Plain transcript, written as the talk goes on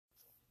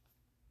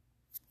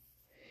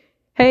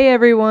Hey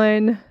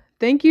everyone.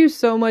 Thank you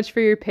so much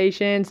for your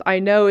patience. I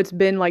know it's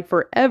been like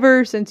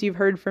forever since you've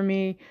heard from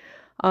me.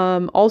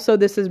 Also,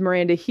 this is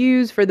Miranda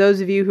Hughes. For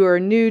those of you who are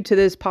new to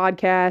this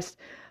podcast,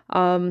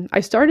 I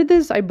started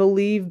this, I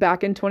believe,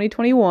 back in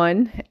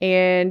 2021,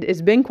 and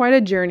it's been quite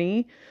a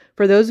journey.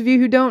 For those of you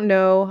who don't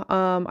know,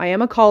 I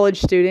am a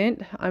college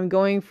student. I'm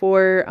going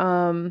for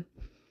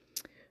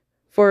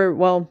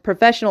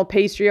professional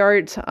pastry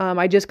art.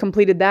 I just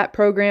completed that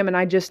program, and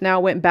I just now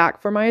went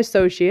back for my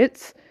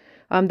associates.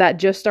 That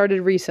just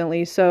started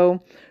recently.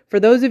 So for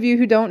those of you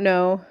who don't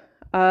know,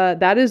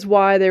 that is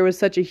why there was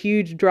such a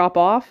huge drop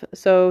off.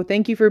 So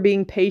thank you for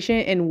being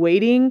patient and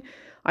waiting.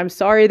 I'm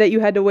sorry that you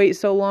had to wait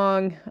so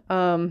long.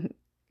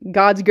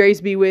 God's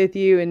grace be with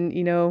you.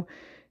 And,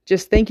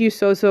 just thank you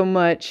so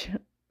much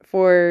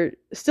for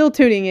still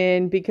tuning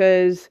in,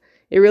 because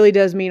it really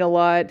does mean a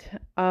lot.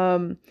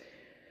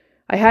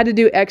 I had to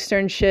do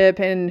externship,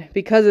 and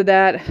because of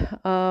that,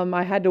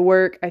 I had to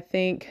work, I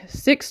think,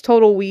 6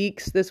 total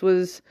weeks. This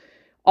was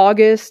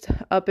August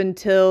up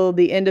until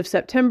the end of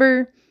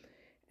September.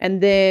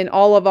 And then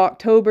all of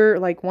October,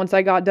 like once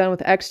I got done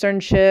with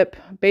externship,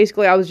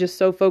 basically I was just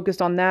so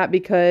focused on that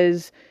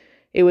because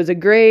it was a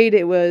grade,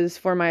 it was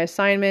for my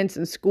assignments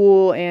in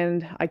school,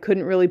 and I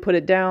couldn't really put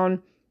it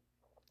down.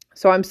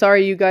 So I'm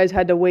sorry you guys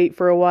had to wait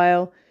for a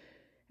while.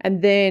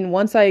 And then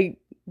once I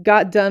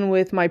got done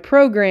with my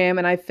program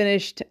and I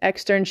finished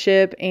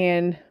externship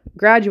and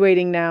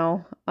graduating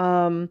now,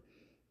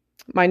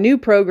 my new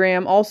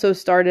program also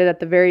started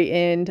at the very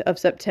end of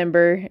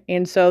September.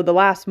 And so the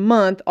last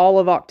month, all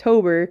of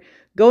October,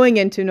 going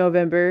into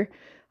November,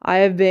 I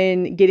have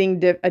been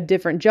getting a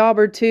different job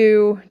or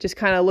two, just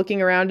kind of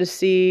looking around to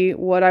see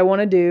what I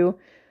want to do.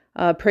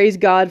 Praise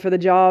God for the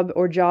job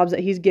or jobs that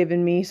He's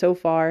given me so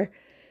far.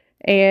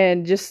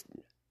 And just,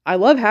 I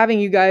love having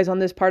you guys on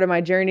this part of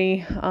my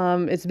journey.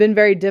 It's been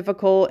very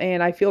difficult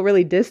and I feel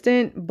really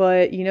distant,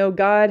 but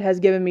God has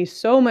given me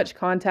so much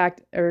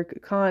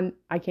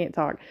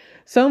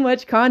so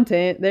much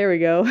content. There we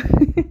go.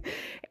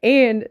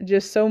 And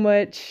just so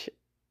much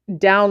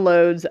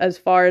downloads as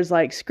far as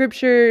like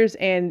scriptures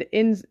and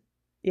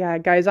yeah,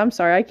 guys, I'm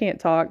sorry, I can't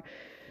talk.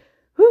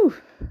 Whew.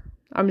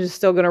 I'm just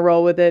still going to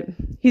roll with it.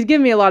 He's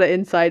given me a lot of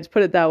insights,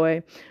 put it that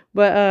way.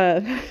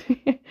 But,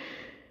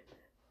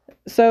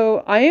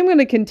 so I am going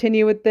to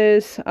continue with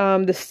this,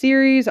 the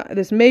series.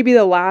 This may be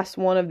the last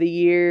one of the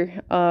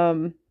year.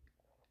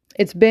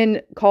 It's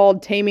been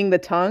called Taming the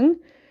Tongue.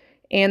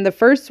 And the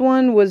first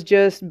one was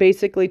just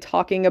basically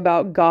talking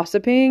about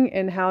gossiping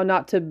and how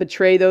not to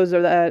betray those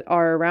that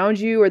are around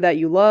you or that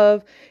you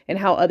love, and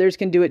how others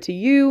can do it to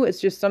you. It's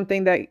just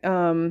something that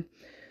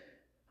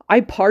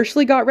I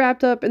partially got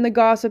wrapped up in the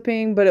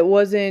gossiping, but it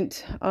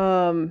wasn't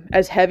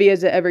as heavy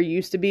as it ever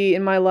used to be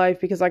in my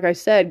life, because like I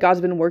said, God's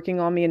been working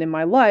on me and in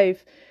my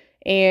life.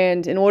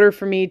 And in order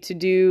for me to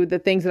do the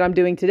things that I'm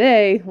doing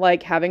today,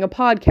 like having a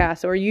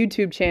podcast or a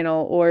YouTube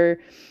channel or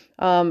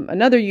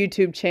another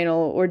YouTube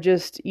channel, or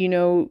just,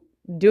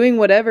 doing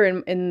whatever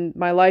in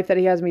my life that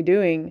He has me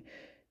doing,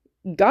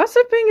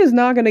 gossiping is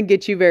not going to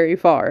get you very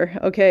far.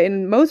 Okay.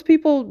 And most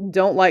people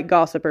don't like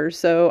gossipers.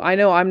 So I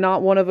know I'm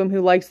not one of them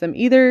who likes them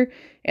either.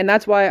 And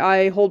that's why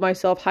I hold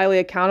myself highly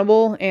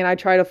accountable, and I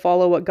try to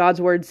follow what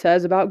God's word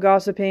says about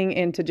gossiping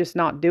and to just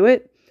not do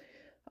it.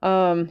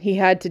 He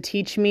had to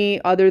teach me,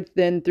 other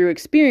than through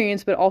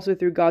experience, but also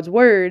through God's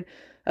word,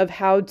 of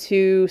how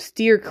to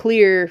steer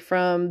clear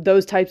from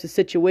those types of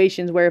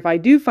situations where if I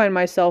do find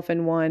myself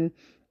in one,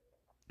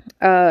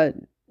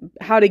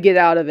 how to get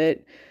out of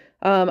it.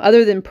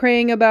 Other than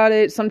praying about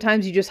it,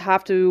 sometimes you just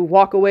have to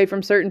walk away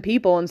from certain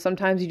people, and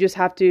sometimes you just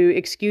have to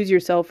excuse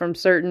yourself from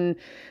certain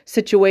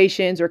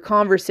situations or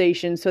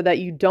conversations so that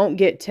you don't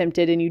get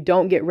tempted and you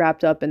don't get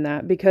wrapped up in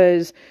that.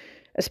 Because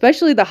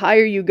especially the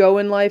higher you go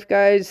in life,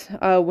 guys,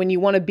 when you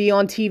want to be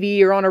on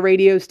TV or on a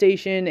radio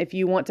station, if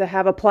you want to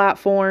have a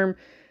platform,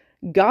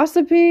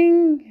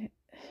 gossiping,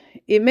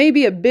 it may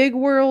be a big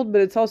world,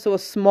 but it's also a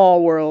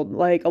small world.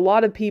 Like a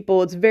lot of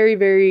people, it's very,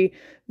 very,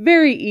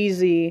 very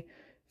easy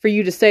for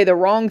you to say the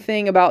wrong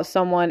thing about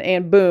someone,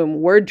 and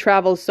boom, word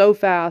travels so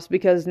fast,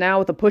 because now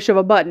with a push of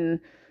a button,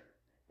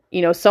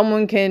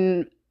 someone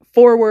can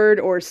forward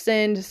or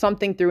send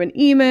something through an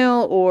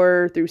email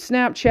or through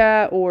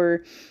Snapchat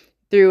or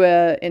through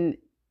an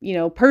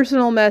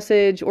personal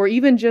message, or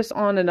even just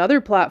on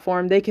another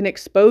platform, they can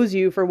expose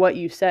you for what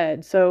you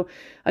said. So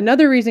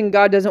another reason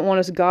God doesn't want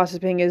us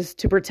gossiping is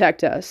to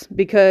protect us,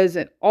 because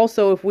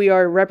also if we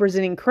are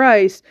representing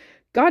Christ,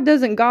 God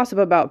doesn't gossip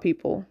about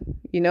people.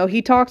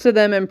 He talks to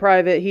them in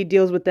private, He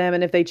deals with them,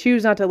 and if they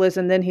choose not to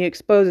listen, then He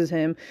exposes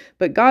them.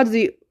 But God is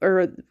the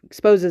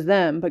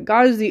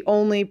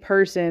only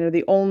person or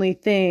the only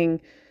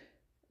thing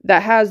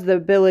that has the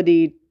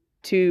ability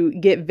to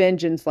get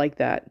vengeance like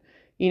that.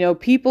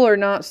 People are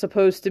not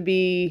supposed to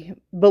be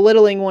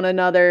belittling one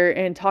another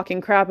and talking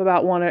crap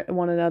about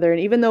one another.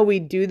 And even though we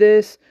do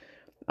this,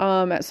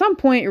 at some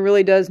point it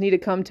really does need to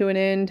come to an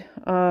end.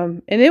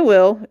 And it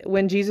will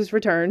when Jesus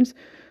returns.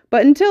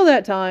 But until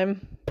that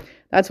time,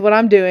 that's what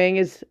I'm doing,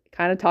 is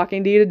kind of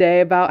talking to you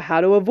today about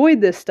how to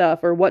avoid this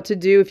stuff or what to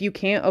do if you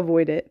can't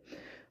avoid it.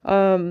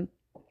 So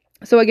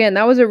again,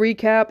 that was a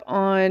recap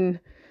on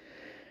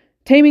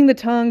Taming the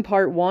Tongue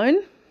Part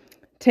 1.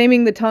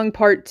 Taming the Tongue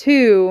Part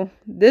 2,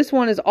 this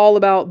one is all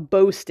about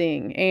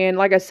boasting. And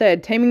like I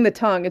said, taming the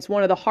tongue, it's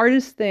one of the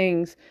hardest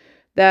things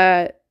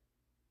that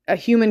a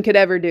human could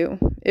ever do.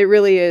 It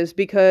really is,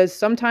 because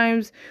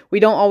sometimes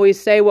we don't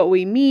always say what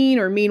we mean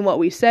or mean what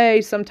we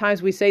say.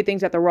 Sometimes we say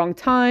things at the wrong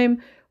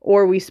time,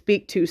 or we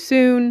speak too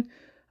soon.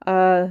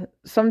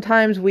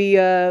 Sometimes we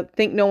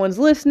think no one's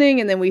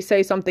listening, and then we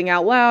say something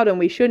out loud and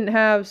we shouldn't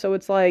have. So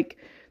it's like,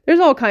 there's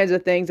all kinds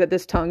of things that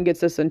this tongue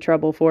gets us in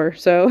trouble for.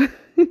 So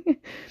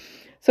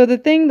So the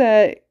thing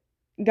that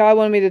God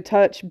wanted me to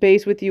touch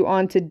base with you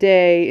on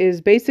today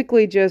is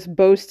basically just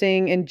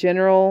boasting in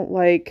general.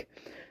 Like,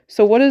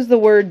 so what does the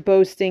word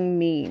boasting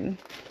mean?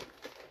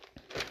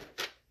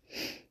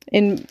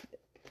 And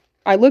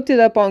I looked it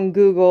up on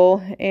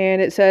Google,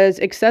 and it says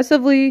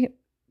excessively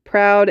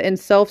proud and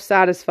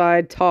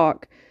self-satisfied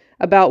talk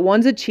about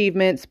one's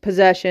achievements,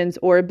 possessions,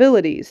 or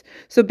abilities.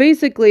 So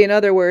basically, in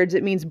other words,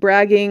 it means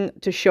bragging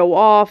to show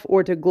off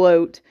or to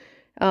gloat.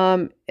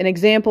 An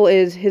example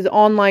is his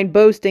online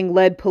boasting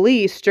led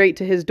police straight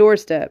to his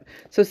doorstep.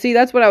 So see,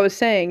 that's what I was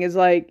saying is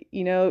like,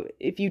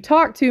 if you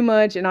talk too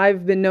much, and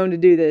I've been known to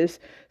do this,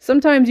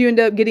 sometimes you end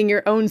up getting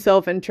your own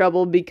self in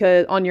trouble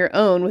because on your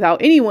own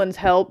without anyone's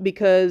help,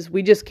 because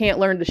we just can't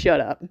learn to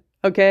shut up.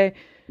 Okay.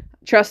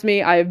 Trust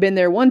me, I have been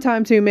there one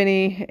time too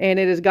many, and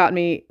it has got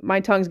me,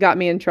 my tongue's got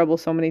me in trouble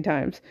so many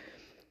times.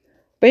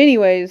 But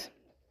anyways,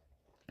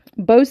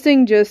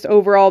 boasting just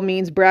overall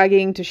means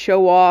bragging to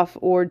show off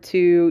or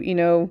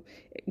to,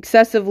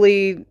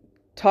 excessively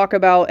talk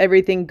about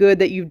everything good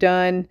that you've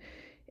done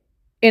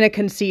in a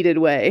conceited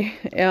way.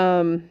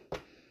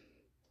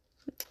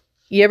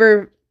 You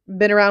ever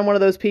been around one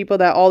of those people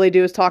that all they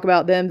do is talk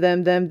about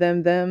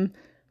them?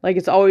 Like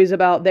it's always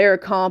about their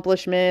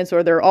accomplishments,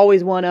 or they're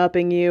always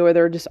one-upping you, or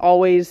they're just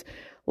always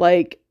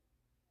like,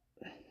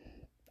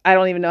 I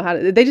don't even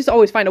know they just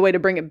always find a way to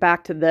bring it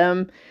back to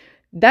them.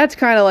 That's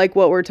kind of like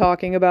what we're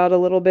talking about a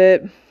little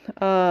bit.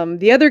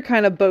 The other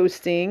kind of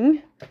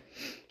boasting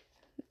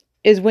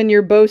is when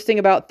you're boasting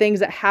about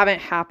things that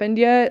haven't happened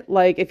yet.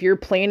 Like if you're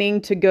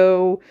planning to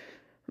go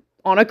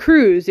on a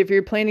cruise, if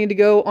you're planning to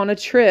go on a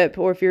trip,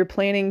 or if you're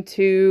planning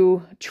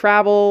to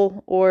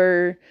travel,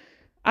 or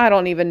I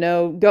don't even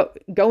know,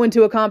 go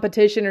into a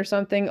competition or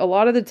something. A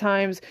lot of the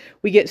times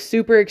we get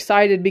super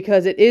excited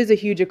because it is a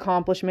huge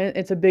accomplishment.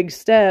 It's a big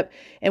step,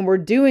 and we're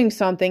doing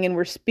something and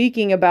we're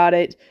speaking about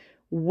it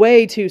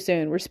way too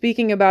soon. We're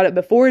speaking about it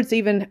before it's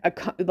even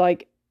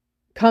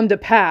come to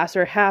pass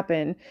or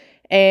happen.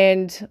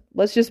 And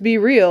let's just be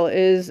real,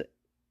 is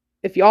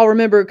if y'all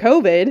remember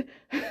COVID,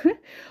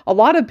 a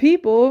lot of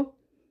people,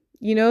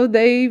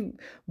 they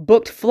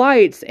booked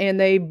flights and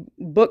they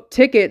booked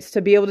tickets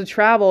to be able to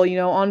travel,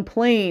 on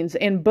planes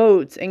and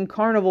boats and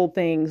carnival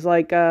things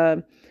like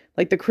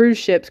the cruise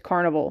ships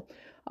carnival.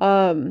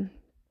 A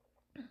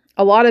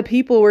lot of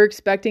people were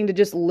expecting to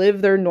just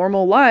live their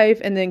normal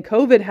life, and then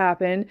COVID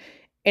happened,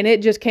 and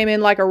it just came in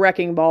like a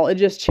wrecking ball. It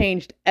just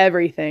changed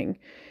everything.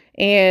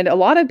 And a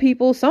lot of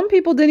people, some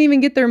people didn't even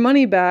get their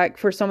money back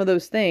for some of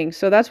those things.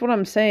 So that's what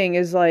I'm saying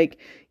is like,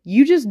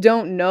 you just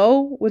don't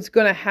know what's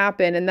going to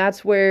happen. And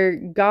that's where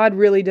God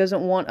really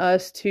doesn't want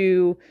us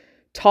to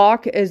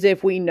talk as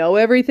if we know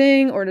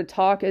everything, or to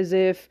talk as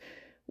if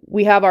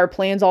we have our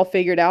plans all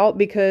figured out,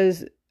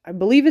 because I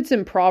believe it's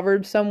in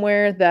Proverbs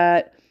somewhere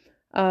that,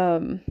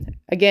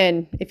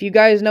 again, if you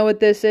guys know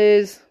what this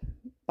is,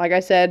 like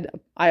I said,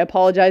 I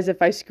apologize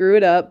if I screw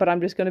it up, but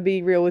I'm just going to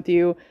be real with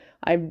you.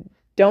 I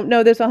don't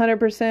know this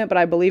 100%, but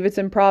I believe it's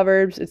in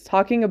Proverbs. It's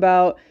talking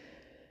about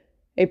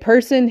a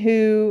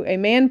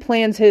man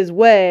plans his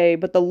way,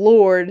 but the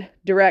Lord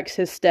directs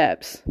his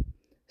steps.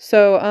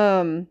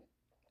 So,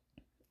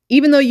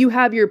 even though you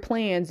have your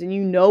plans and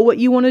you know what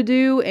you want to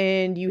do,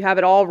 and you have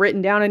it all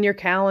written down in your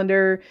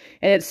calendar,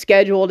 and it's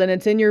scheduled and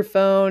it's in your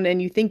phone,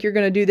 and you think you're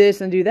going to do this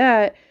and do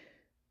that,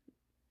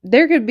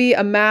 there could be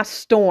a mass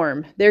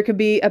storm. There could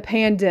be a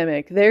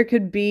pandemic. There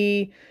could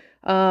be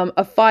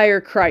a fire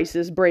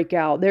crisis break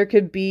out. There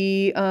could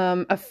be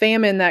a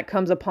famine that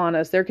comes upon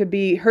us. There could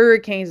be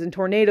hurricanes and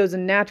tornadoes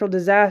and natural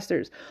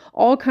disasters.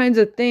 All kinds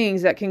of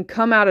things that can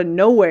come out of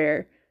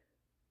nowhere,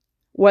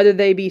 whether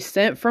they be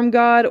sent from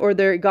God or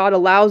God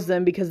allows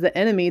them because the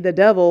enemy, the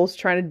devil's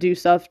trying to do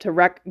stuff to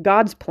wreck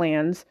God's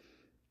plans.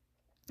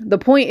 The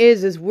point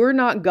is we're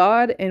not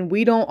God, and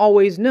we don't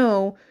always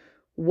know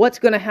what's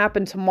going to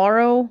happen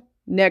tomorrow,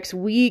 next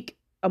week,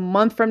 a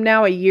month from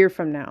now, a year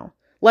from now,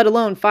 let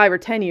alone 5 or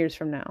 10 years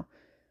from now.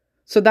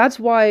 So that's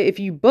why if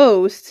you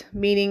boast,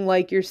 meaning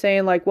like you're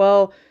saying like,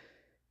 well,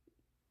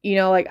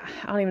 like,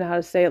 I don't even know how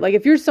to say it. Like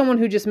if you're someone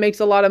who just makes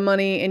a lot of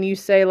money and you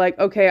say like,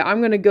 okay, I'm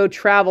going to go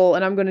travel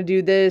and I'm going to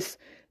do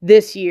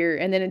this year.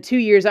 And then in 2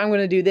 years, I'm going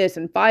to do this.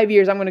 In 5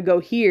 years, I'm going to go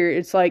here.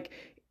 It's like,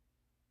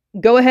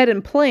 go ahead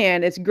and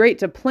plan. It's great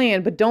to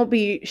plan, but don't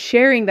be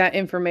sharing that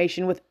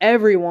information with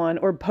everyone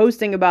or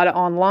posting about it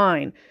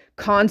online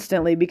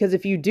constantly. Because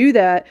if you do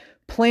that,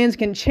 plans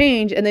can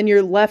change, and then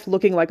you're left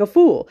looking like a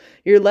fool.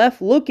 You're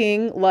left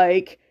looking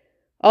like,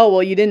 oh,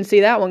 well, you didn't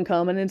see that one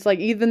coming. And it's like,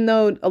 even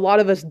though a lot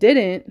of us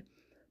didn't,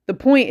 the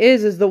point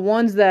is the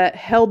ones that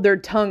held their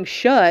tongue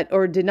shut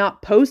or did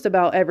not post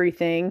about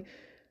everything,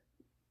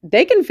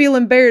 they can feel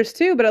embarrassed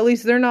too, but at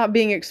least they're not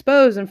being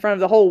exposed in front of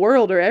the whole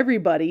world or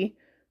everybody,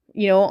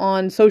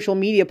 on social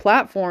media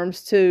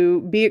platforms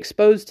to be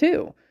exposed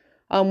too,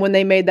 when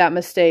they made that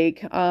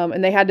mistake,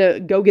 and they had to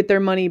go get their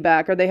money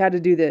back, or they had to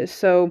do this.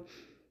 So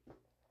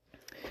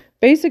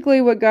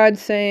basically what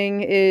God's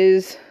saying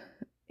is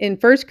in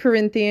 1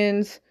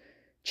 Corinthians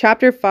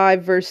chapter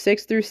 5, verse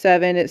 6 through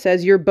 7, it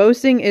says, "Your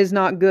boasting is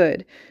not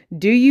good.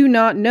 Do you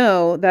not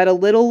know that a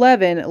little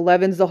leaven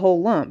leavens the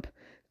whole lump?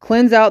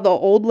 Cleanse out the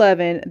old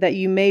leaven, that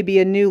you may be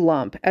a new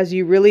lump, as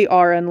you really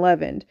are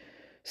unleavened."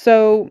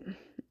 So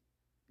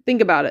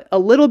think about it. A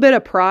little bit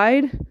of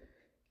pride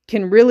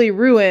can really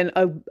ruin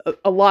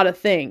a lot of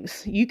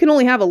things. You can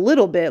only have a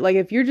little bit. Like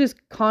if you're just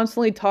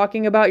constantly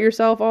talking about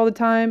yourself all the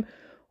time,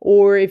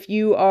 or if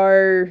you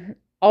are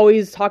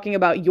always talking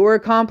about your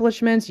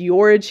accomplishments,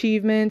 your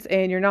achievements,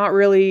 and you're not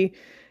really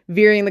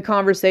veering the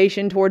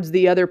conversation towards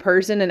the other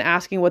person and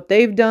asking what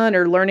they've done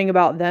or learning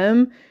about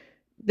them,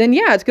 then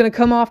yeah, it's going to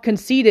come off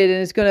conceited, and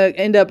it's going to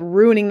end up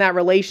ruining that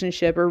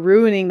relationship or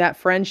ruining that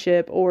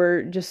friendship,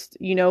 or just,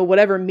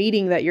 whatever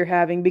meeting that you're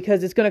having,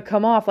 because it's going to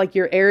come off like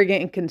you're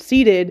arrogant and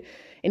conceited.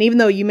 And even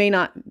though you may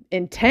not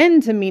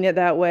intend to mean it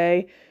that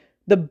way,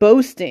 the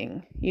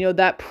boasting,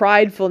 that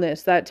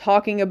pridefulness, that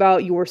talking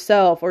about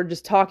yourself, or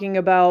just talking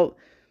about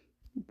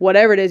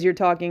whatever it is you're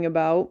talking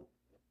about,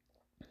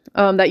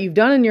 that you've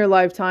done in your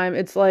lifetime,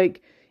 it's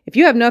like, if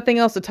you have nothing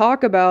else to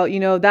talk about,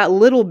 that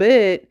little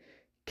bit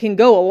can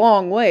go a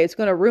long way. It's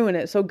going to ruin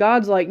it. So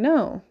God's like,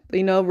 no,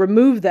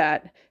 remove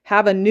that,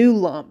 have a new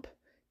lump,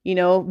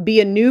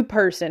 be a new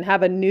person,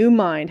 have a new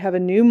mind, have a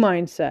new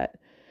mindset.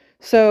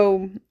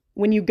 So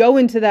when you go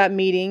into that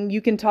meeting,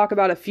 you can talk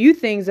about a few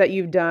things that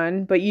you've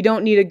done, but you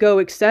don't need to go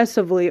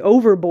excessively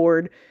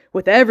overboard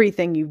with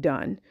everything you've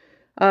done.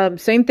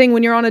 Same thing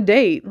when you're on a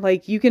date.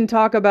 Like you can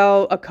talk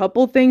about a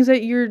couple things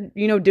that you're,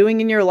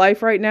 doing in your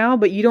life right now,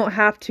 but you don't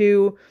have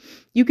to.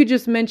 You could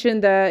just mention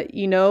that,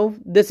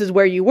 this is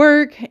where you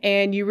work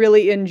and you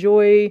really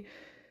enjoy,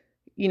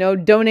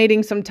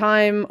 donating some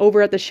time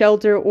over at the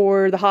shelter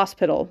or the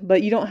hospital.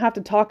 But you don't have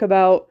to talk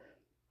about,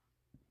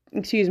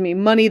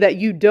 money that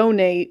you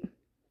donate,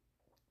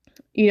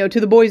 to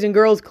the Boys and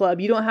Girls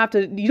Club. You don't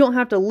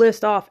have to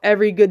list off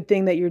every good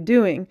thing that you're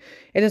doing.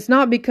 And it's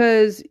not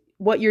because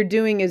what you're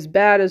doing is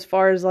bad as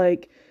far as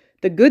like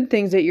the good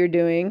things that you're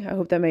doing. I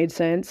hope that made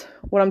sense.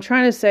 What I'm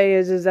trying to say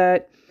is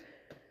that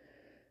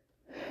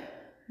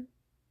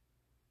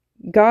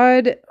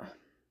God,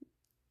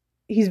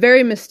 he's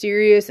very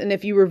mysterious. And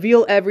if you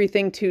reveal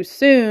everything too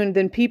soon,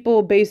 then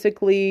people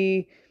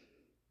basically,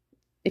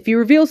 if you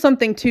reveal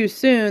something too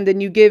soon,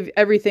 then you give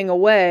everything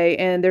away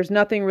and there's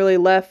nothing really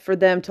left for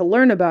them to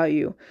learn about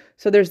you.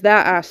 So there's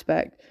that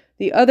aspect.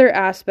 The other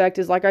aspect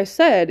is, like I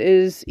said,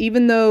 is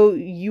even though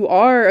you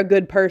are a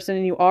good person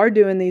and you are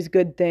doing these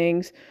good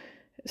things,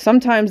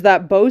 sometimes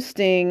that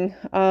boasting,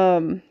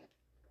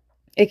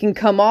 it can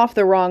come off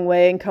the wrong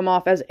way and come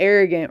off as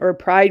arrogant or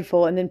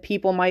prideful. And then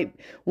people might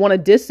want to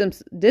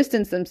distance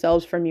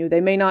themselves from you. They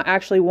may not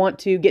actually want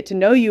to get to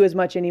know you as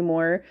much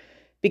anymore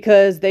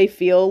because they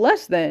feel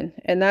less than.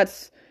 And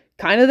that's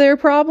kind of their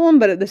problem.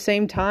 But at the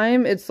same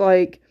time, it's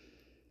like,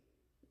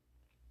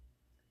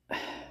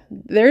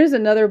 there is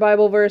another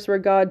Bible verse where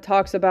God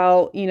talks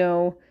about,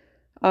 again,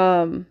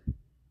 I'm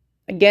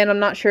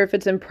not sure if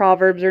it's in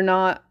Proverbs or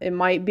not. It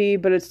might be,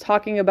 but it's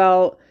talking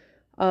about,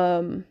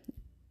 allow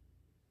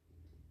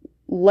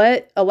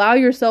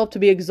yourself to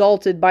be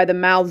exalted by the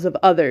mouths of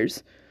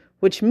others,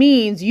 which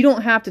means you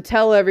don't have to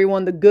tell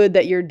everyone the good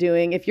that you're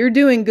doing. If you're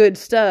doing good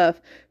stuff,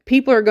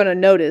 people are going to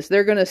notice.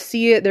 They're going to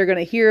see it. They're going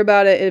to hear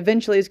about it.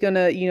 Eventually it's going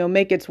to,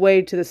 make its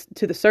way to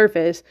the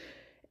surface.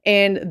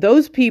 And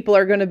those people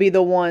are going to be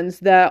the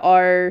ones that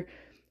are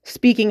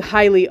speaking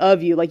highly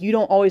of you. Like, you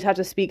don't always have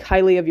to speak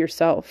highly of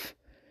yourself.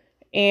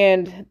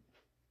 And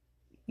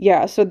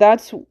yeah, so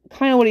that's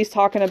kind of what he's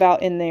talking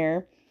about in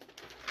there.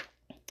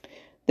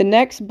 The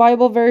next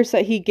Bible verse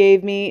that he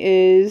gave me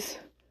is,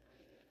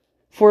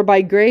 "For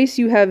by grace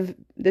you have,"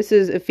 this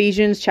is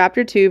Ephesians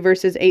chapter 2,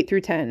 verses 8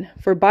 through 10.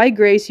 "For by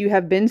grace you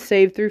have been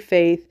saved through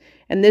faith,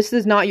 and this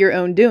is not your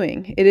own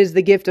doing. It is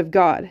the gift of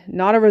God,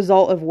 not a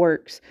result of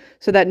works,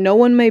 so that no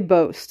one may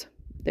boast."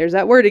 There's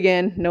that word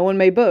again, no one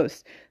may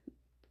boast.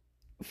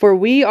 "For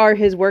we are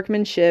his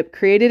workmanship,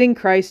 created in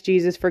Christ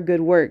Jesus for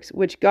good works,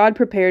 which God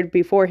prepared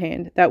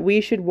beforehand, that we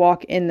should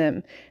walk in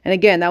them." And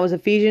again, that was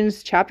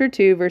Ephesians chapter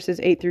 2, verses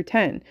 8 through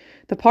 10.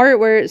 The part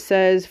where it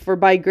says, "For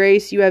by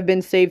grace you have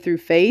been saved through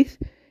faith,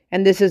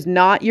 and this is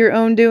not your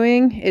own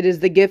doing. It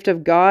is the gift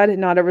of God,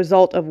 not a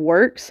result of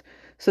works,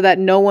 so that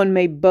no one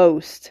may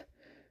boast."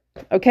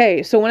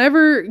 Okay, so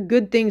whenever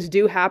good things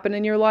do happen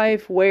in your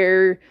life,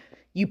 where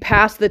you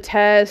pass the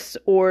test,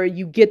 or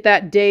you get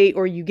that date,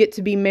 or you get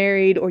to be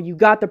married, or you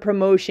got the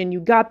promotion, you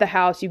got the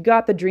house, you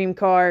got the dream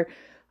car,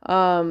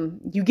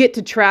 You get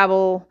to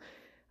travel.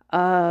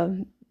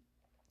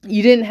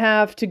 You didn't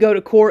have to go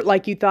to court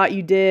like you thought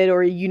you did,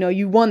 or,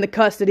 you won the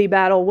custody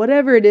battle,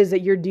 whatever it is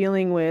that you're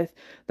dealing with.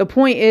 The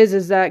point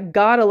is that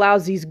God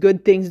allows these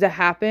good things to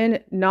happen,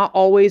 not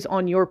always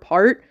on your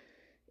part.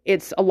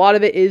 A lot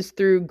of it is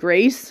through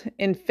grace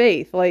and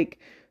faith. Like,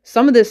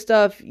 some of this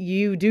stuff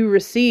you do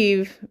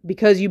receive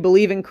because you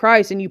believe in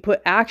Christ and you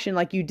put action,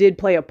 like you did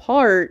play a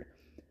part.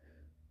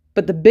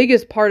 But the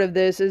biggest part of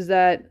this is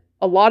that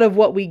a lot of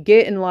what we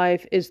get in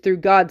life is through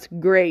God's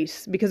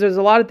grace, because there's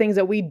a lot of things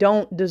that we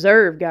don't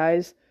deserve,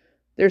 guys.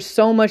 There's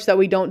so much that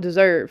we don't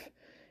deserve.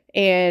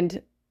 And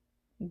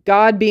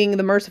God, being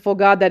the merciful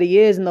God that he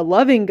is and the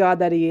loving God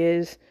that he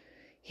is,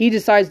 he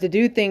decides to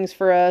do things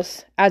for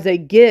us as a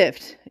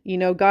gift.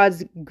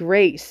 God's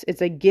grace,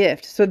 it's a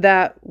gift, so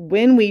that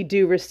when we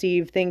do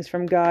receive things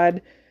from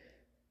God,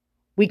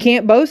 we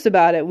can't boast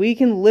about it. We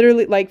can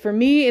literally, like for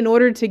me, in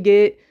order to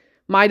get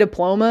my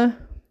diploma,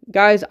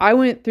 guys, I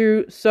went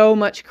through so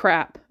much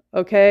crap,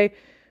 okay?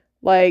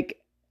 Like,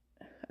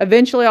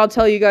 eventually I'll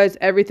tell you guys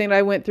everything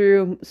I went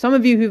through. Some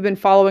of you who've been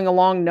following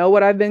along know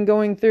what I've been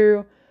going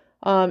through,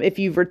 if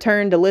you've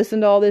returned to listen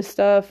to all this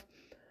stuff.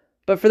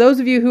 But for those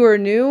of you who are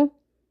new,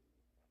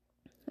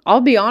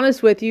 I'll be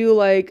honest with you,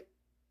 like,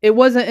 it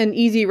wasn't an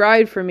easy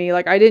ride for me.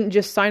 Like, I didn't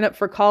just sign up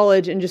for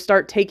college and just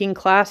start taking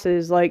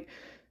classes. Like,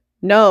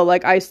 no,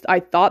 like I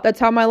thought that's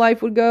how my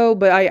life would go,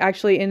 but I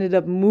actually ended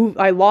up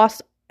I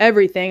lost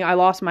everything. I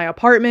lost my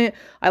apartment.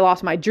 I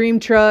lost my dream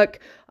truck.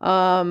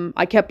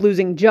 I kept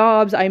losing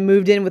jobs. I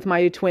moved in with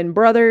my twin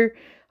brother.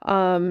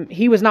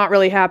 He was not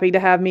really happy to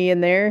have me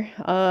in there.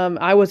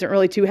 I wasn't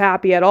really too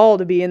happy at all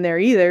to be in there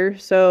either.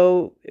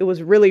 So it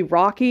was really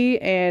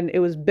rocky, and it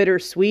was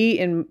bittersweet,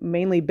 and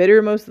mainly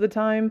bitter most of the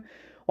time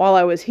while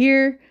I was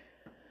here.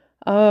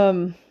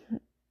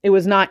 It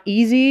was not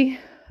easy.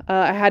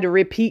 I had to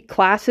repeat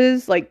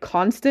classes like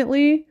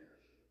constantly.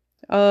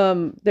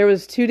 There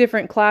was 2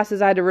 different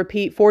classes I had to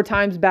repeat 4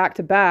 times back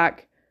to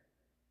back,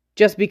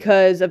 just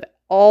because of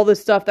all the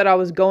stuff that I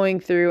was going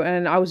through,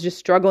 and I was just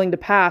struggling to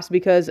pass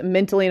because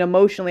mentally and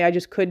emotionally I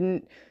just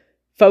couldn't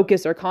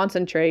focus or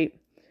concentrate.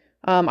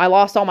 I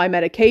lost all my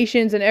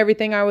medications and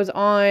everything I was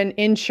on,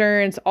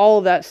 insurance, all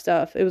of that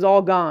stuff. It was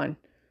all gone.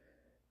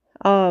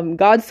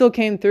 God still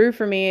came through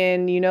for me,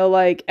 and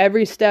like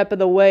every step of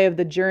the way of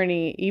the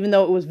journey, even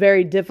though it was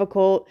very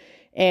difficult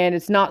and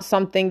it's not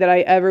something that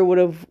I ever would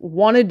have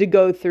wanted to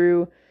go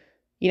through,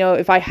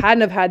 if I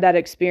hadn't have had that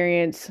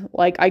experience,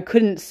 like, I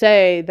couldn't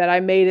say that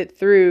I made it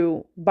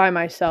through by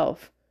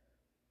myself.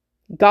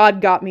 God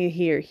got me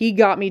here. He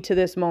got me to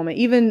this moment.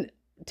 Even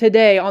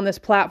today on this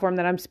platform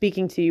that I'm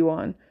speaking to you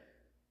on,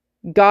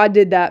 God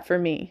did that for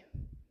me.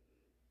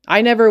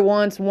 I never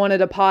once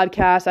wanted a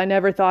podcast. I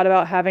never thought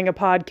about having a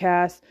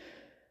podcast.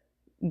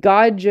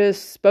 God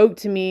just spoke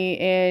to me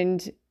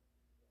and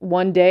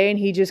one day, and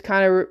he just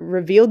kind of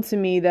revealed to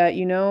me that,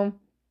 you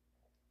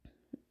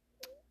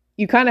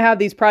kind of have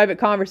these private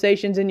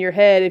conversations in your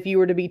head. If you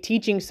were to be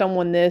teaching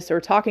someone this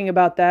or talking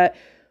about that,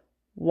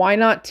 why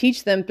not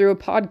teach them through a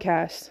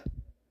podcast?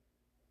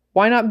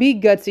 Why not be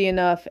gutsy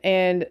enough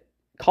and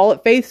call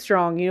it Faith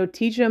Strong?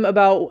 Teach them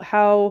about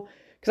how,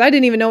 because I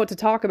didn't even know what to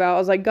talk about. I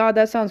was like, God,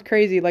 that sounds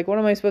crazy. Like, what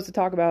am I supposed to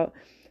talk about?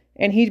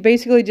 And he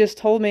basically just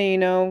told me,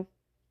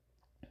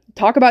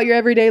 talk about your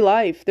everyday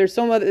life. There's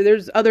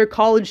other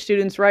college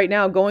students right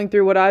now going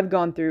through what I've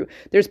gone through.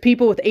 There's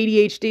people with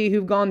ADHD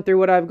who've gone through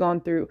what I've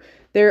gone through.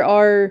 There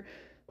are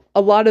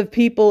a lot of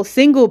people,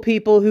 single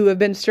people, who have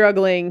been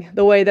struggling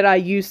the way that I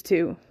used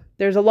to.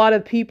 There's a lot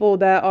of people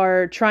that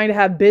are trying to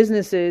have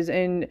businesses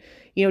and,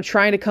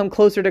 trying to come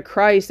closer to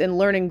Christ and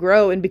learn and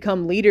grow and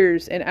become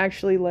leaders and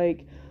actually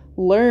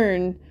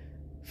learn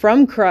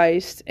from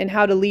Christ and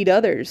how to lead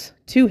others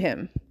to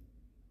him.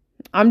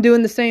 I'm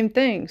doing the same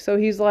thing. So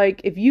he's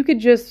like, if you could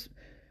just,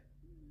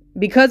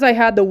 because I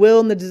had the will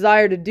and the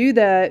desire to do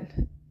that,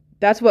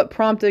 that's what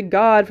prompted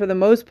God for the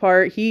most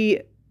part.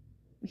 He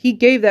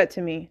gave that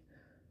to me.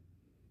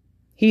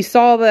 He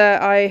saw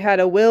that I had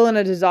a will and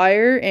a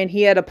desire, and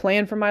he had a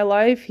plan for my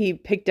life. He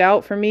picked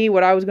out for me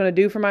what I was going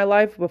to do for my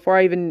life before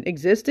I even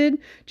existed,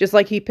 just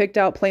like he picked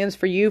out plans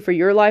for you, for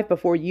your life,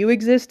 before you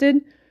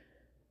existed.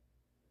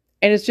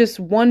 And it's just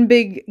one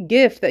big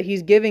gift that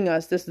he's giving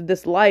us,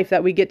 this life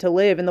that we get to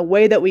live. And the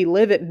way that we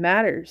live it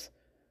matters.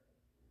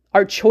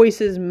 Our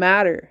choices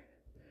matter.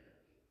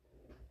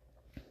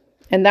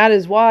 And that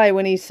is why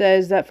when he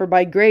says that for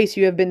by grace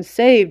you have been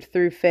saved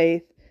through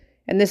faith,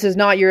 and this is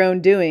not your own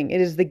doing, it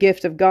is the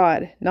gift of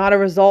God, not a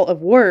result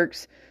of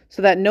works,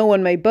 so that no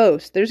one may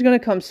boast. There's going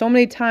to come so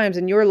many times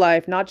in your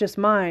life, not just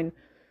mine,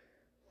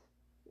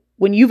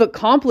 when you've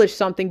accomplished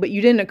something, but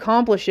you didn't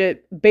accomplish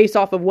it based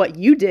off of what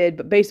you did,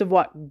 but based of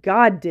what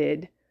God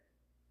did.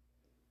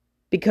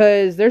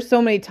 Because there's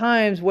so many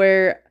times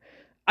where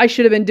I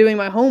should have been doing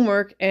my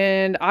homework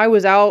and I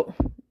was out,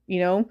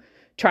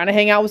 trying to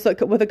hang out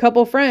with a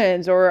couple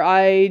friends, or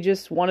I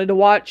just wanted to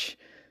watch,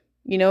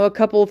 a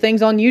couple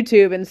things on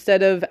YouTube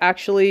instead of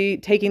actually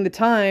taking the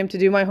time to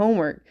do my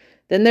homework.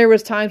 Then there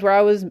was times where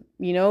I was,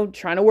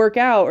 trying to work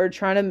out or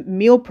trying to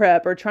meal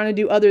prep or trying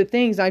to do other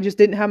things. I just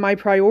didn't have my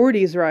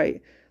priorities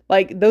right.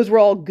 Like, those were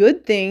all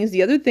good things,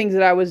 the other things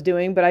that I was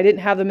doing, but I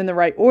didn't have them in the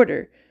right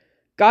order.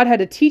 God had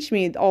to teach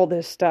me all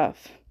this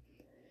stuff.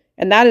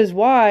 And that is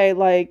why,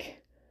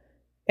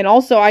 and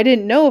also I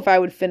didn't know if I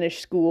would finish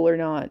school or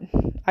not.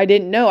 I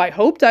didn't know. I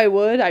hoped I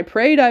would. I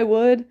prayed I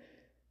would.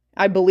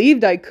 I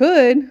believed I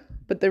could.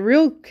 But the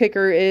real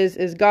kicker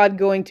is God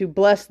going to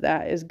bless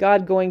that? Is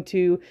God going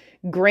to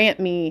grant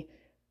me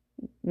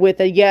with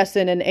a yes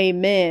and an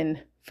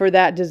amen for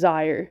that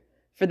desire,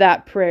 for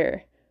that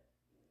prayer?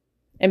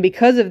 And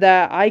because of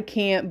that, I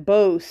can't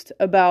boast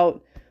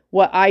about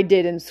what I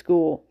did in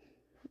school.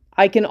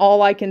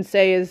 All I can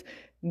say is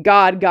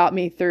God got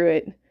me through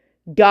it.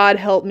 God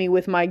helped me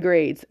with my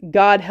grades.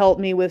 God helped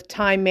me with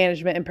time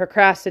management and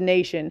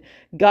procrastination.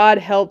 God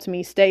helped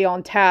me stay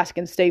on task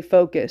and stay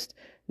focused,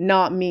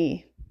 not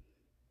me.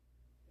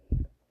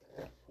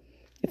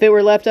 If it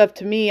were left up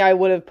to me, I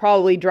would have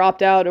probably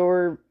dropped out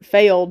or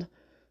failed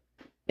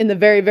in the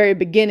very, very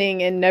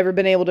beginning and never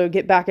been able to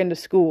get back into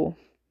school.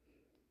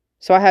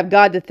 So I have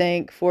God to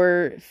thank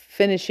for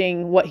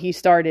finishing what He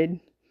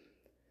started.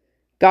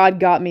 God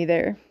got me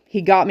there.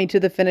 He got me to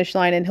the finish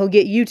line, and He'll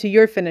get you to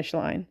your finish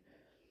line.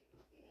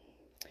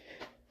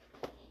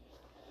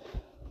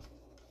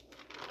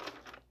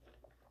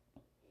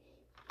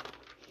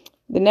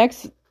 The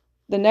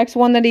next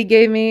one that He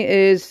gave me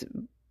is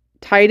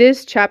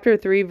Titus chapter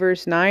 3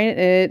 verse 9.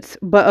 It's,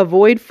 but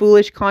avoid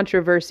foolish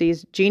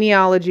controversies,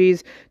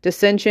 genealogies,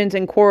 dissensions,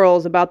 and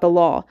quarrels about the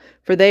law,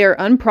 for they are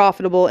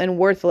unprofitable and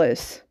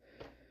worthless.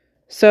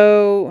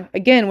 So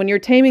again, when you're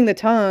taming the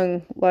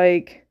tongue,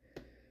 like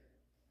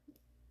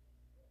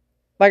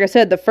I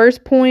said, the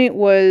first point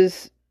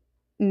was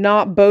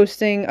not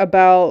boasting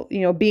about,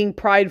 being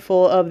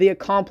prideful of the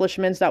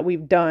accomplishments that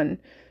we've done.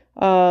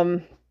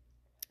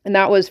 And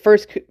that was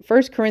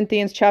First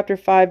Corinthians chapter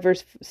 5,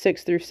 verse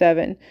 6 through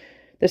 7.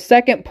 The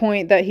second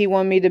point that he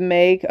wanted me to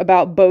make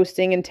about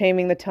boasting and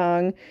taming the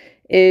tongue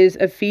is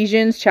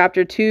Ephesians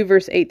chapter 2,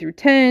 verse 8 through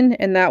 10.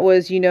 And that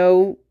was,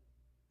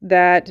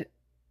 that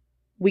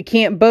we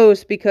can't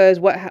boast because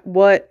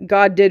what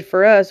God did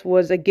for us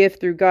was a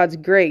gift through God's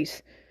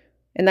grace,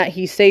 and that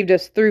He saved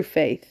us through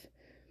faith.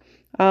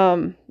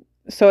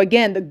 So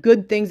again, the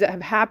good things that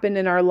have happened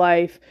in our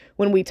life,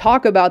 when we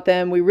talk about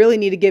them, we really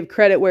need to give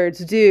credit where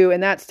it's due,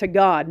 and that's to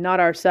God,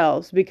 not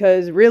ourselves,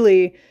 because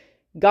really,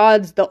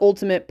 God's the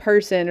ultimate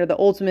person or the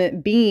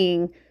ultimate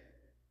being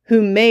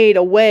who made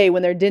a way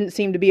when there didn't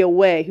seem to be a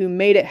way, who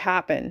made it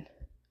happen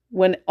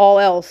when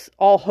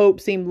all hope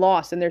seemed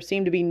lost and there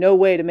seemed to be no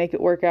way to make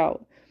it work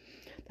out.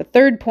 The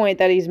third point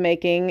that he's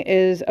making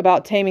is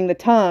about taming the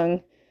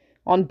tongue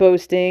on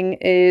boasting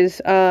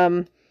is,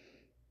 but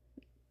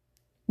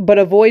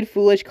avoid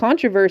foolish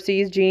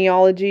controversies,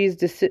 genealogies,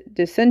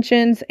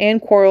 dissensions,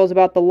 and quarrels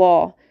about the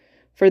law,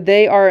 for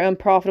they are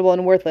unprofitable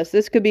and worthless.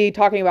 This could be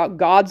talking about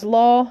God's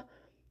law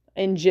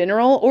in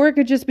general, or it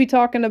could just be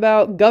talking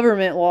about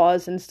government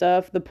laws and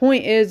stuff. The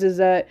point is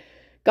that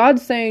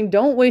God's saying,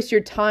 don't waste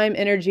your time,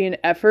 energy, and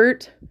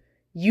effort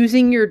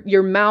using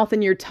your mouth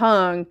and your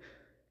tongue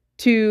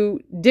to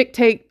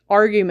dictate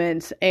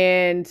arguments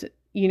and,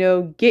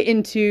 get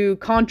into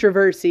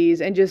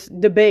controversies and just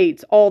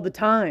debates all the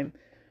time.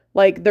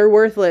 Like, they're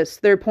worthless.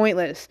 They're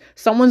pointless.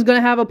 Someone's going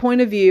to have a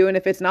point of view, and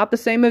if it's not the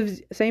same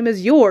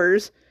as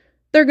yours,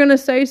 they're going to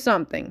say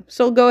something.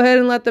 So go ahead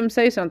and let them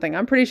say something.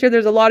 I'm pretty sure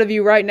there's a lot of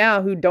you right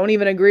now who don't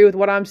even agree with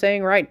what I'm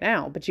saying right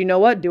now. But you know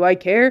what? Do I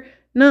care?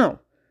 No.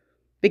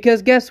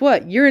 Because guess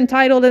what? You're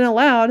entitled and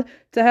allowed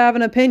to have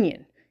an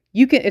opinion.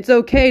 It's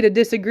okay to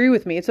disagree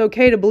with me. It's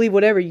okay to believe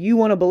whatever you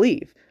want to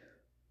believe.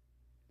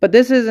 But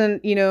this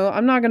isn't,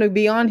 I'm not going to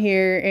be on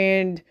here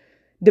and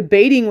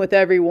debating with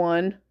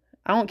everyone.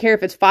 I don't care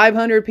if it's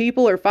 500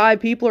 people or 5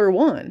 people or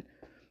 1.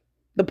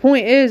 The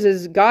point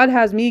is God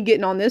has me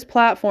getting on this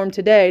platform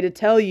today to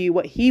tell you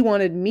what He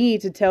wanted me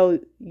to tell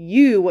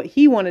you, what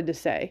He wanted to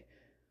say.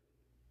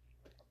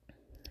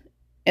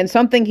 And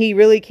something He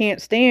really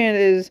can't stand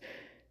is,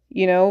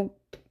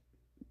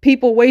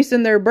 people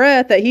wasting their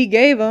breath that He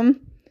gave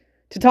them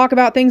to talk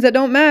about things that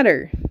don't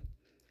matter.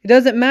 It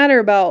doesn't matter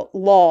about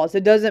laws.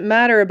 It doesn't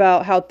matter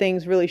about how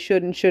things really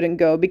should and shouldn't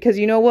go. Because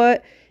you know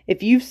what?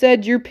 If you've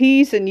said your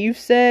piece and you've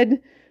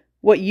said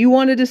what you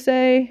wanted to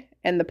say,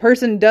 and the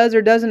person does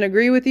or doesn't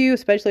agree with you,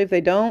 especially if they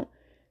don't,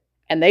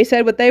 and they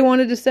said what they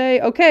wanted to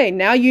say, okay,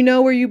 now you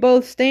know where you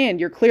both stand.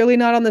 You're clearly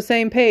not on the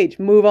same page.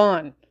 Move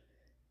on.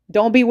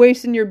 Don't be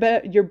wasting your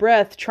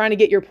breath trying to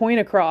get your point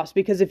across,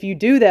 because if you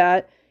do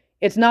that,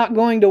 it's not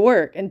going to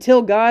work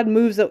until God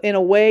moves in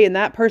a way in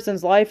that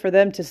person's life for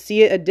them to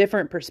see it a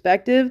different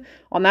perspective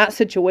on that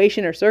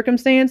situation or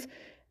circumstance.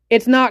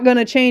 It's not going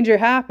to change or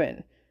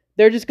happen.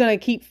 They're just going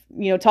to keep,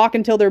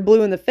 talking till they're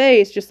blue in the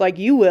face, just like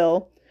you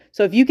will.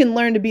 So if you can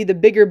learn to be the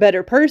bigger,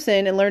 better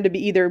person and learn to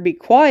either be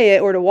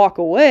quiet or to walk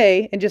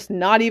away and just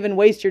not even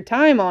waste your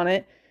time on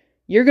it,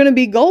 you're going to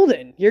be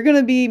golden. You're going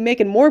to be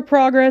making more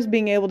progress,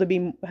 being able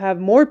to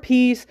have more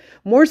peace,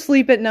 more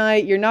sleep at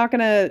night. You're not going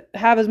to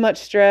have as much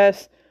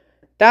stress.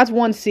 That's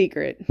one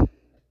secret.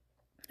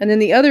 And then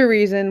the other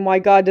reason why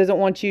God doesn't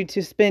want you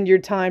to spend your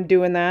time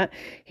doing that,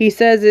 he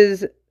says,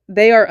 is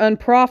they are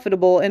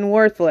unprofitable and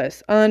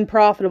worthless.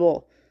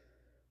 Unprofitable.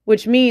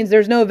 Which means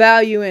there's no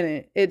value in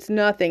it. It's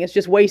nothing. It's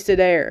just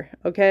wasted air.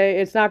 Okay?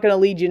 It's not going to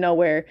lead you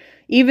nowhere.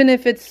 Even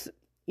if it's,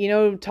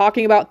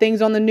 talking about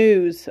things on the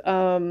news.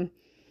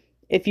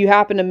 If you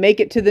happen to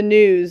make it to the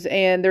news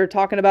and they're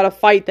talking about a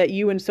fight that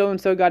you and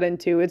so got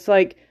into, it's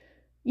like,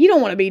 you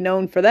don't want to be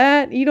known for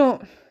that. You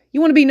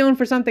want to be known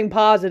for something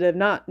positive,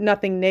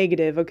 nothing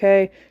negative,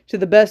 okay? To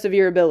the best of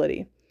your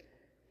ability.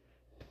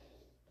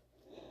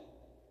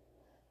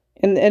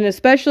 And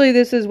especially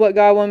this is what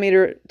God wanted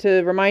me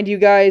to remind you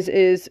guys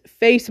is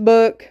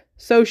Facebook,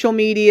 social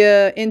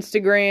media,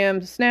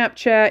 Instagram,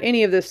 Snapchat,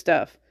 any of this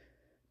stuff.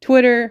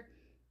 Twitter,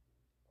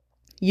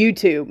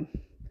 YouTube.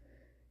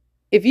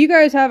 If you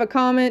guys have a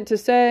comment to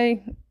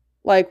say,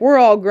 like, we're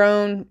all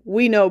grown,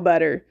 we know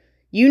better.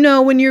 You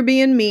know when you're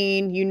being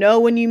mean, you know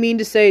when you mean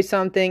to say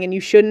something and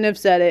you shouldn't have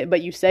said it,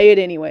 but you say it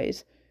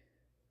anyways.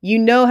 You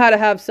know how to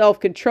have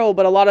self-control,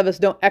 but a lot of us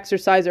don't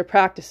exercise or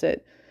practice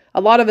it.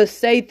 A lot of us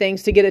say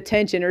things to get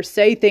attention or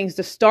say things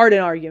to start an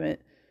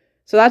argument.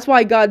 So that's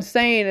why God's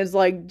saying is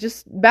like,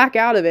 just back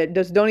out of it.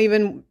 Just don't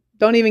even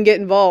get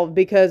involved,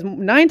 because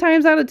 9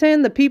 times out of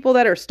 10, the people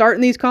that are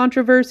starting these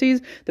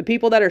controversies, the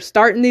people that are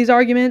starting these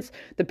arguments,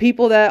 the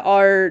people that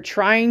are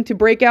trying to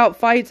break out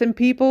fights in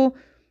people,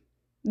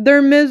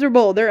 they're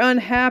miserable, they're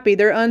unhappy,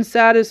 they're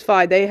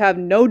unsatisfied, they have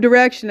no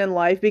direction in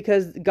life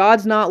because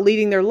God's not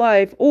leading their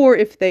life, or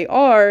if they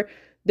are,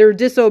 they're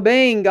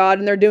disobeying God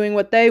and they're doing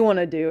what they want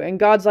to do. And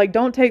God's like,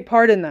 don't take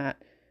part in that.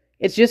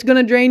 It's just going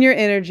to drain your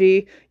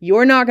energy.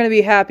 You're not going to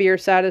be happy or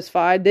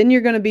satisfied. Then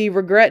you're going to be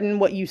regretting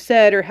what you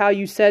said or how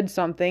you said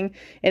something.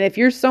 And if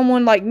you're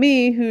someone like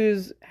me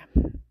who's,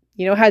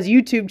 has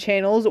YouTube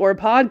channels or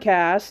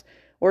podcasts,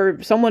 or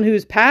someone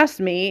who's past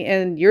me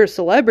and you're a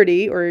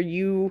celebrity, or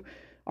you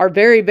are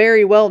very,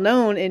 very well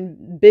known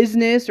in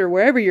business or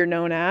wherever you're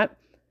known at,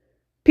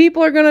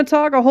 people are going to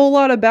talk a whole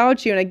lot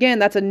about you. And again,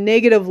 that's a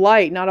negative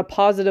light, not a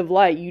positive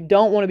light. You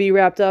don't want to be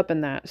wrapped up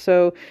in that.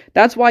 So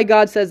that's why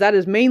God says that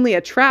is mainly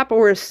a trap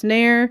or a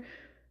snare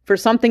for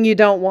something you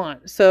don't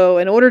want. So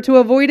in order to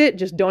avoid it,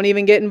 just don't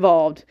even get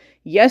involved.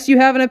 Yes, you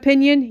have an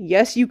opinion.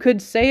 Yes, you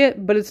could say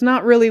it, but it's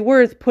not really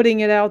worth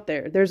putting it out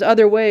there. There's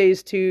other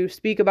ways to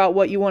speak about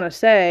what you want to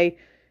say,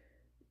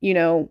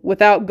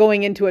 without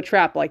going into a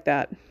trap like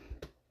that.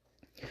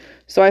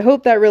 So I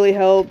hope that really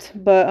helped.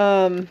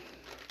 But,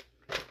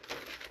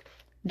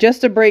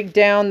 just to break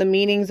down the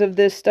meanings of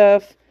this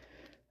stuff,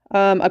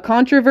 a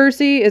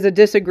controversy is a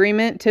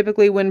disagreement,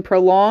 typically when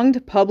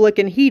prolonged, public,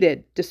 and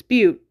heated,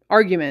 dispute,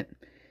 argument.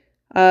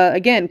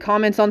 Again,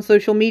 comments on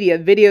social media,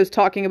 videos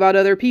talking about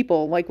other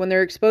people, like when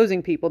they're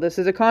exposing people. This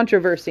is a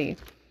controversy.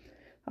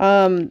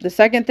 The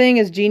second thing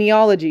is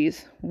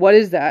genealogies. What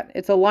is that?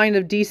 It's a line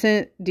of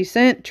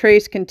descent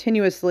traced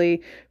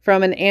continuously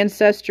from an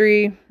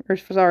ancestor.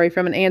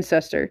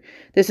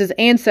 This is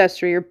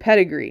ancestry or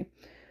pedigree.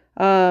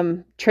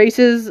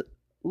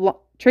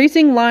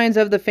 Tracing lines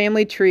of the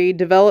family tree,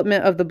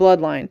 development of the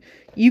bloodline.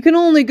 You can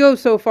only go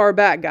so far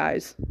back,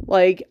 guys.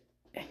 Like,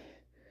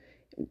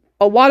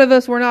 a lot of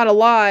us were not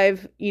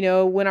alive,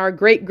 when our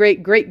great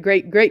grandmother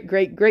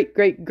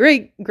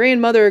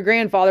or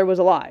grandfather was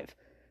alive.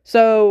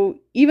 So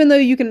even though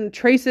you can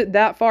trace it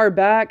that far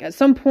back, at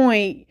some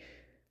point,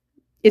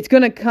 it's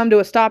going to come to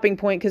a stopping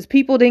point, because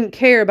people didn't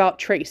care about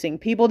tracing.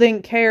 People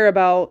didn't care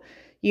about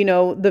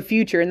the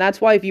future. And that's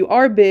why if you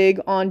are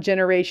big on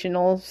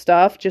generational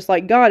stuff, just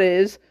like God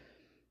is,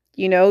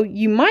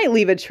 you might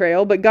leave a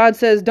trail, but God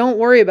says, don't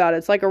worry about it.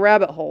 It's like a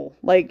rabbit hole.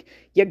 Like,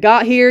 you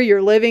got here,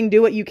 you're living,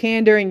 do what you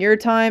can during your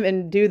time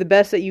and do the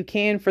best that you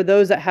can for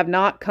those that have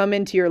not come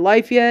into your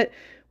life yet,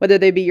 whether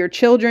they be your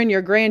children,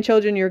 your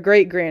grandchildren, your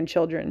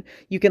great-grandchildren.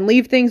 You can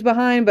leave things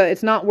behind, but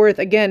it's not worth,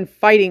 again,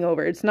 fighting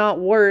over. It's not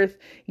worth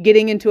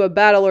getting into a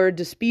battle or a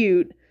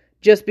dispute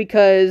just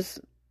because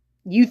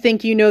you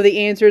think you know the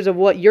answers of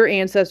what your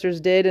ancestors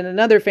did and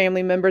another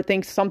family member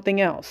thinks something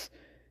else.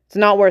 It's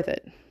not worth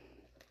it.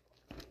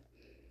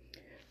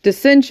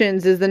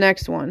 Dissensions is the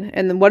next one.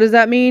 And then what does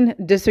that mean?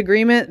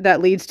 Disagreement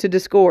that leads to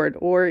discord,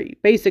 or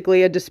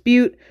basically a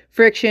dispute,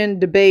 friction,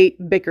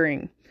 debate,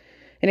 bickering.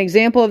 An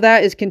example of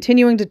that is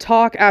continuing to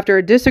talk after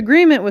a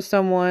disagreement with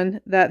someone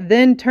that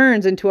then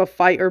turns into a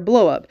fight or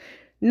blow up.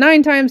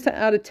 9 times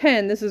out of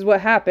 10, this is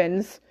what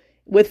happens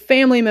with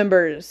family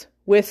members,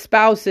 with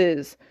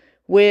spouses,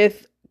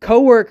 with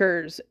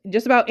coworkers,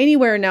 just about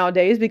anywhere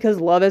nowadays, because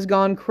love has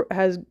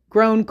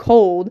grown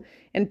cold,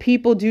 and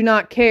people do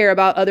not care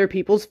about other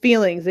people's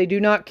feelings. They do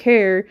not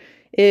care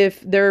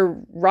if they're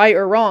right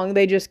or wrong.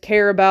 They just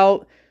care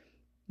about,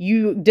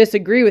 you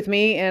disagree with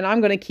me and I'm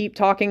going to keep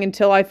talking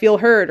until I feel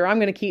heard, or I'm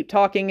going to keep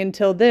talking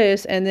until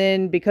this. And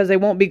then because they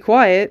won't be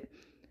quiet,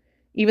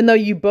 even though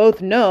you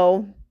both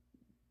know,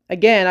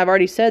 again, I've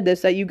already said this,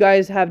 that you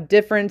guys have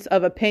difference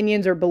of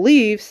opinions or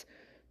beliefs,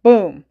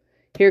 boom,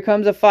 here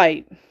comes a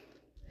fight.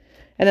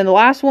 And then the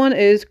last one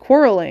is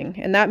quarreling,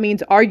 and that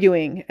means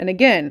arguing. And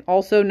again,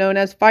 also known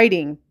as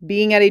fighting,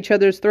 being at each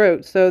other's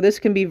throats. So this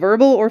can be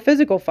verbal or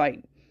physical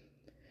fight.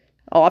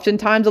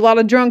 Oftentimes, a lot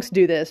of drunks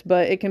do this,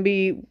 but it can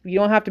be, you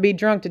don't have to be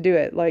drunk to do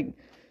it. Like,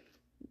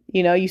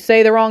 you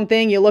say the wrong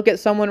thing, you look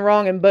at someone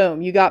wrong, and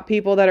boom, you got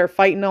people that are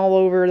fighting all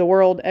over the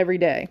world every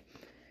day.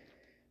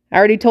 I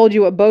already told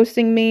you what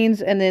boasting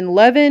means. And then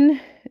leaven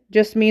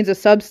just means a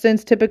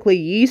substance, typically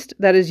yeast,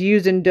 that is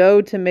used in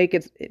dough to make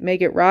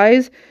it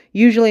rise,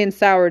 usually in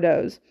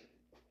sourdoughs.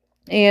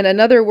 And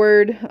another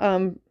word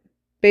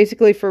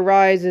basically for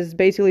rise is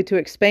basically to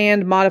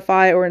expand,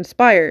 modify, or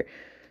inspire.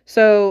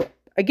 So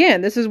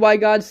again, this is why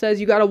God says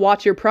you got to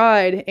watch your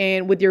pride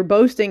and with your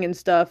boasting and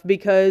stuff,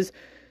 because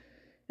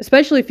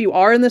especially if you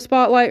are in the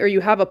spotlight or you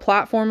have a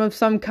platform of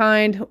some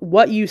kind,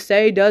 what you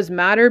say does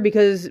matter,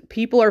 because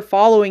people are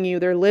following you.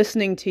 They're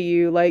listening to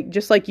you, like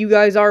just like you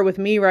guys are with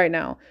me right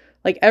now.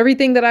 Like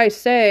everything that I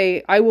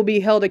say, I will be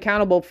held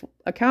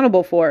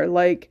accountable for,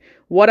 like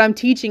what I'm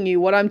teaching you,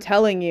 what I'm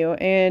telling you.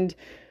 And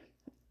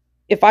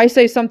if I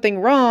say something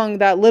wrong,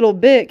 that little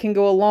bit can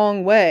go a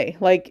long way.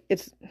 Like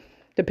it's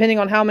depending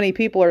on how many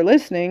people are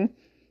listening.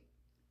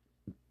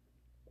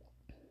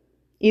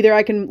 Either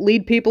I can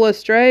lead people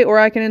astray or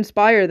I can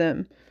inspire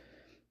them.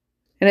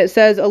 And it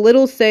says, a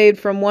little saved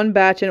from one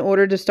batch in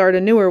order to start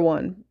a newer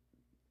one.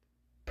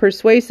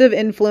 Persuasive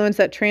influence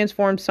that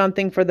transforms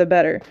something for the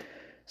better.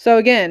 So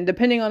again,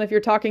 depending on if you're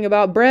talking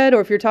about bread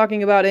or if you're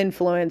talking about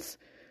influence,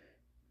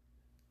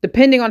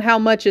 depending on how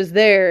much is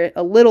there,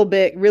 a little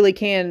bit really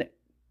can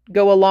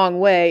go a long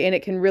way, and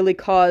it can really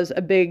cause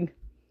a big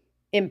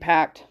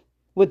impact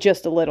with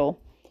just a little.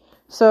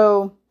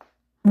 So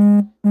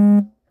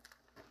the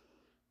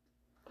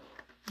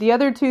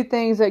other two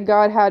things that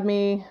God had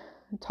me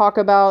talk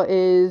about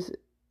is,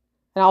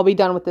 and I'll be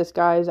done with this,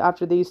 guys,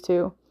 after these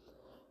two.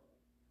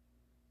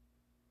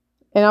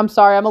 And I'm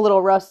sorry, I'm a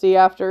little rusty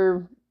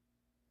after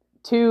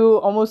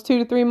almost 2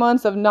 to 3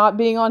 months of not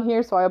being on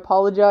here, so I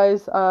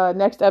apologize.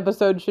 Next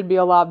episode should be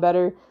a lot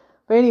better.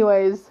 But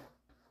anyways,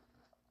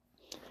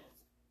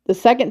 the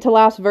second to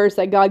last verse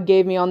that God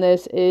gave me on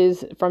this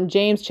is from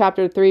James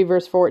chapter 3,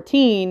 verse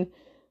 14.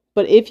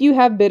 But if you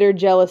have bitter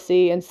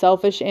jealousy and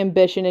selfish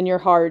ambition in your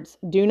hearts,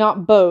 do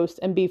not boast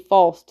and be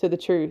false to the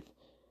truth.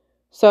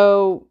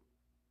 So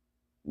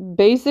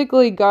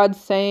basically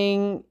God's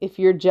saying, if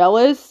you're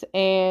jealous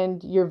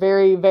and you're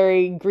very,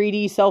 very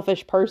greedy,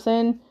 selfish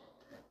person,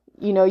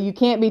 you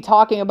can't be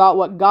talking about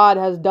what God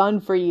has done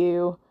for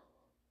you,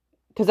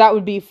 because that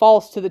would be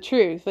false to the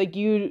truth. Like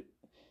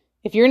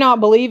if you're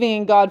not believing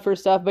in God for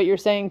stuff, but you're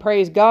saying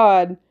praise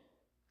God,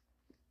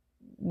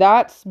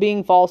 that's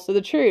being false to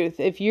the truth.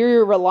 If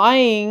you're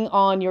relying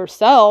on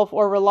yourself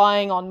or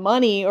relying on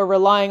money or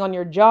relying on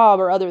your job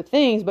or other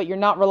things, but you're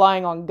not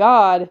relying on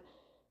God,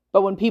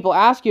 but when people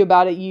ask you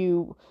about it,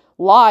 you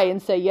lie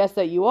and say yes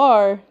that you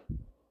are,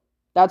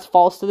 that's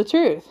false to the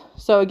truth.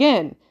 So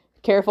again,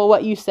 careful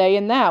what you say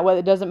in that.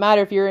 Whether it doesn't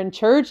matter if you're in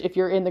church, if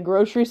you're in the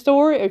grocery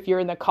store, if you're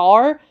in the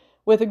car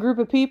with a group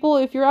of people,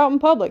 if you're out in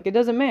public, it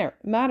doesn't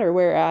matter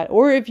where you're at,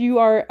 or if you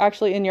are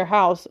actually in your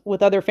house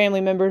with other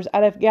family members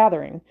at a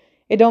gathering.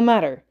 It don't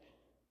matter.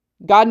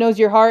 God knows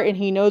your heart, and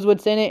He knows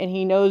what's in it, and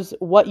He knows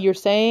what you're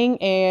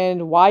saying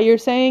and why you're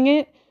saying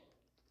it.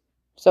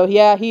 So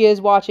yeah, He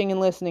is watching and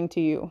listening to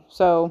you.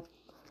 So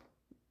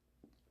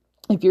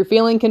if you're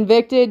feeling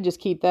convicted, just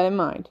keep that in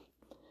mind.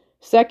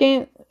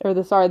 The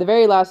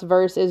very last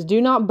verse is, do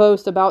not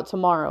boast about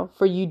tomorrow,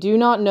 for you do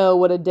not know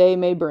what a day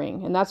may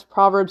bring. And that's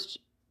Proverbs,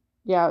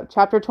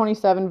 chapter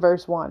 27,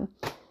 verse 1.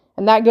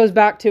 And that goes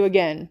back to,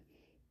 again,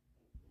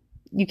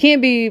 you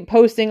can't be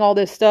posting all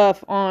this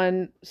stuff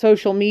on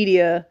social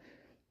media.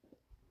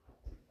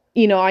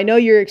 I know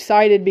you're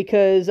excited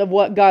because of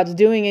what God's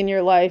doing in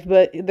your life,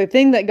 but the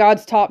thing that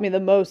God's taught me the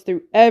most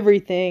through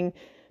everything,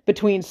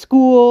 between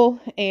school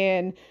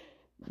and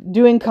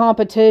doing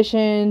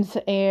competitions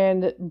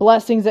and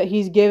blessings that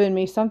He's given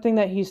me, something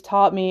that He's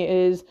taught me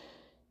is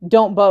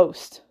don't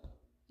boast.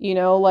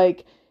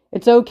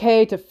 It's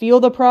okay to feel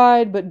the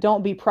pride, but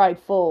don't be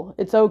prideful.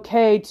 It's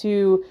okay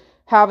to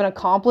have an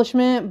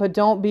accomplishment, but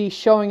don't be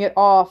showing it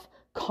off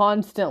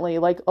constantly.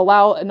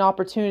 Allow an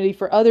opportunity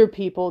for other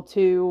people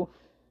to,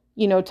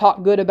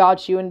 talk good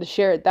about you and to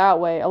share it that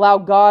way. Allow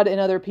God and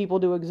other people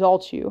to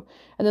exalt you.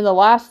 And then the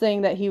last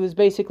thing that He was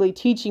basically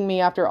teaching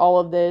me after all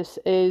of this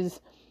is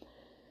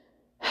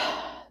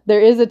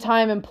there is a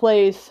time and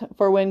place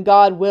for when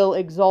God will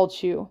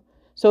exalt you.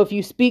 So if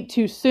you speak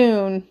too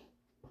soon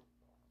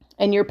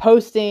and you're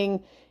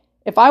posting,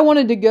 if I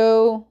wanted to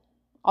go,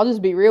 I'll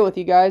just be real with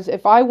you guys.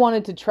 If I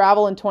wanted to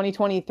travel in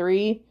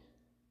 2023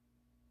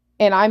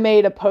 and I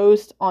made a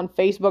post on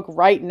Facebook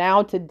right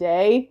now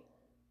today,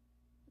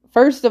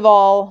 first of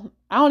all,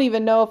 I don't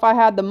even know if I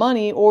had the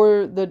money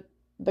or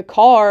the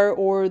car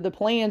or the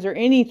plans or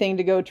anything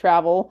to go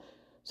travel.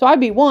 So I'd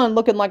be, one,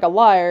 looking like a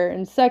liar.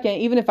 And second,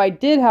 even if I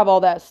did have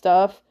all that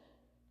stuff,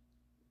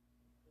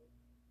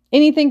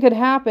 anything could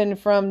happen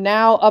from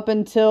now up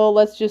until,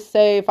 let's just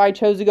say, if I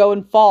chose to go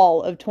in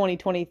fall of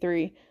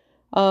 2023.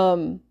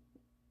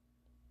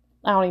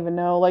 I don't even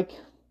know, like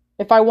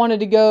if I wanted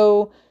to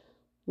go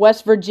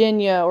West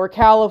Virginia or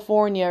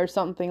California or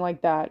something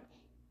like that.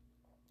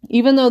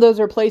 Even though those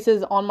are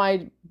places on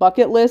my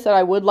bucket list that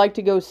I would like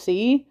to go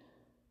see,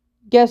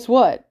 guess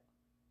what?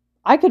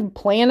 I could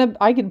plan it,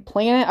 I could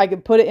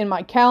put it in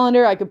my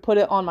calendar, I could put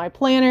it on my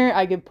planner,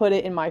 I could put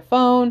it in my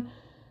phone.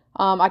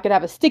 I could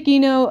have a sticky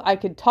note, I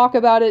could talk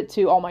about it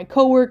to all my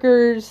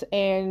coworkers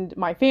and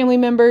my family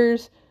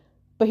members.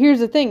 But here's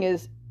the thing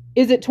is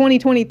it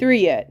 2023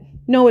 yet?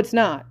 No, it's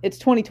not. It's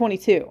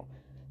 2022.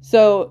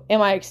 So,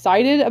 am I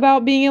excited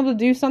about being able to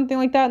do something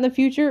like that in the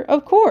future?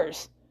 Of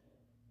course.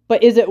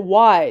 But is it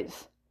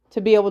wise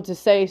to be able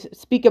to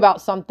speak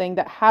about something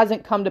that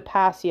hasn't come to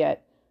pass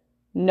yet?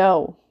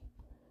 No.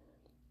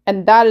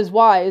 And that is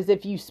why, is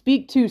if you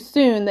speak too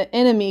soon, the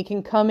enemy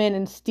can come in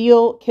and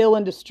steal, kill,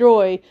 and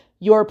destroy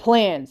your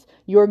plans,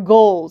 your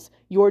goals,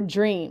 your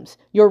dreams,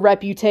 your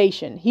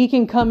reputation. He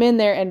can come in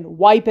there and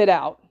wipe it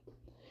out.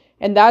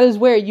 And that is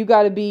where you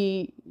got to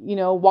be,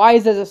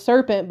 wise as a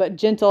serpent, but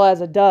gentle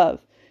as a dove.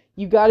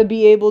 You got to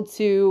be able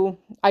to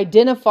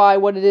identify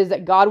what it is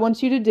that God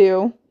wants you to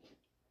do.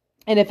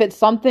 And if it's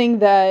something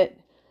that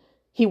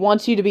he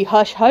wants you to be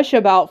hush-hush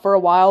about for a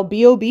while,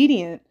 be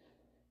obedient.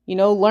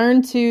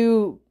 Learn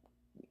to,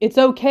 it's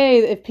okay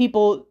if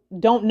people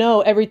don't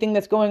know everything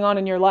that's going on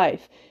in your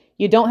life.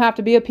 You don't have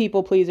to be a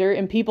people pleaser,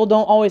 and people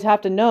don't always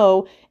have to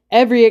know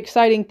every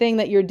exciting thing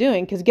that you're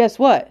doing. Because guess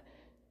what?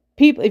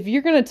 If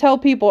you're going to tell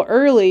people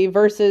early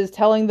versus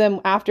telling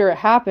them after it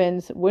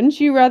happens, wouldn't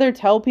you rather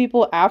tell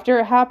people after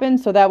it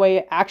happens so that way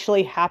it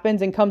actually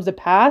happens and comes to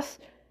pass?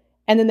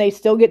 And then they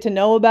still get to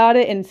know about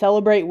it and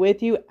celebrate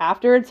with you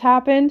after it's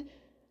happened?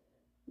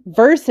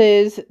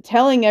 Versus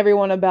telling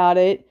everyone about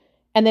it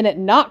and then it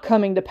not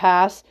coming to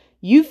pass,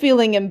 you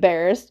feeling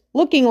embarrassed,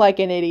 looking like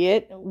an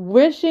idiot,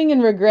 wishing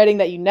and regretting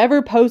that you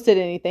never posted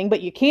anything,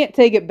 but you can't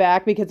take it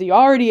back because you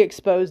already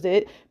exposed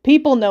it.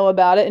 People know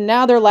about it, and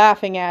now they're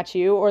laughing at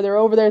you, or they're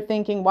over there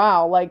thinking,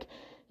 wow,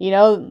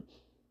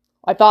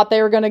 I thought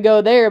they were going to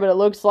go there, but it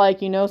looks like,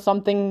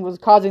 something was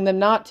causing them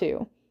not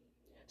to.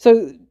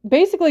 So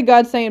basically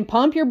God's saying,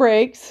 pump your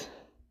brakes,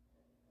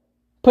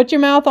 put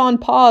your mouth on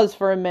pause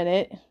for a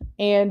minute,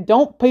 and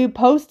don't be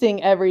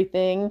posting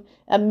everything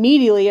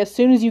immediately as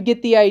soon as you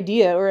get the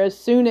idea or as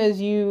soon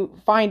as you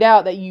find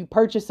out that you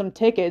purchased some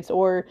tickets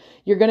or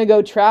you're going to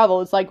go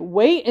travel. It's like,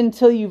 wait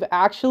until you've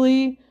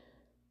actually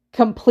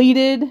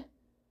completed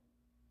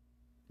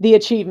the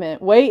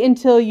achievement. Wait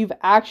until you've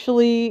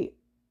actually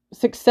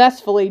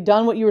successfully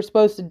done what you were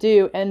supposed to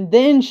do and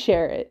then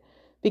share it.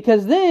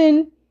 Because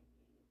then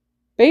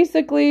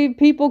basically,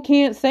 people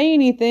can't say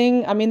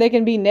anything. I mean, they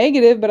can be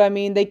negative, but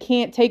they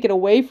can't take it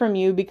away from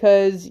you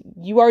because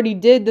you already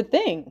did the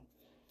thing,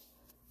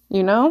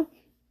 And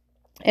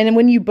then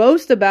when you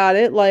boast about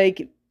it,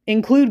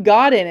 include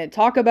God in it.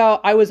 Talk about,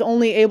 I was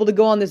only able to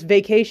go on this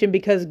vacation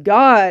because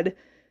God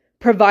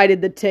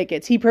provided the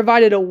tickets. He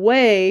provided a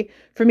way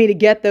for me to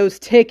get those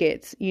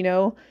tickets,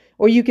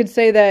 Or you could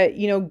say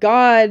that,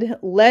 God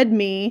led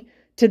me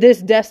to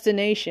this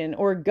destination,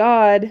 or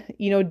God,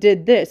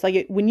 did this.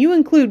 When you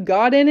include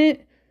God in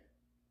it,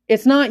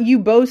 it's not you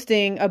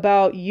boasting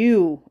about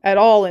you at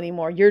all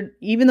anymore.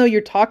 Even though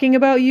you're talking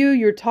about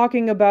you're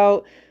talking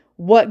about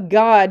what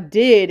God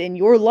did in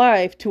your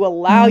life to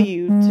allow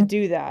you to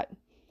do that.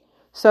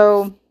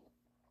 So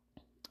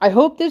I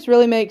hope this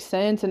really makes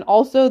sense. And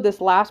also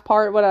this last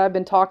part, what I've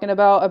been talking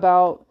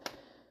about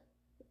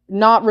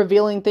not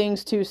revealing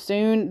things too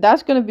soon,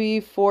 that's going to be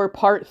for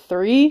part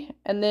 3.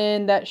 And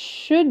then that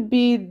should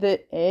be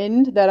the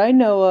end that I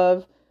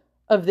know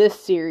of this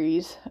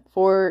series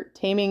for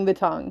Taming the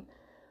Tongue.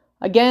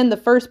 Again, the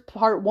first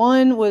part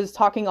 1 was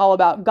talking all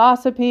about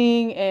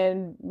gossiping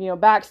and,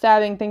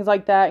 backstabbing, things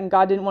like that. And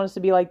God didn't want us to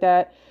be like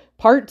that.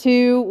 Part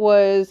 2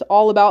 was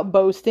all about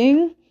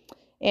boasting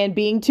and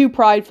being too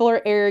prideful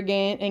or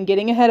arrogant and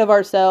getting ahead of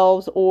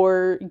ourselves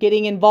or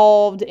getting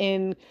involved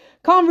in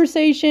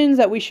conversations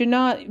that we should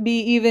not be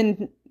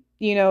even,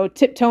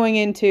 tiptoeing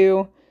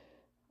into.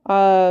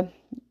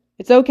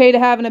 It's okay to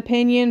have an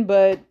opinion,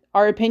 but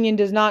our opinion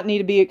does not need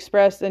to be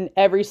expressed in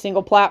every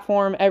single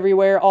platform,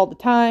 everywhere, all the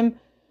time.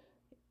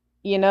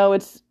 You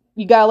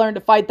gotta learn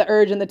to fight the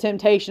urge and the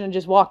temptation and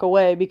just walk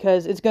away,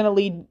 because it's gonna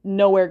lead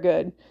nowhere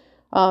good.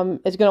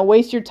 It's gonna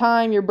waste your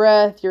time, your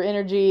breath, your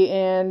energy,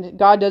 and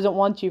God doesn't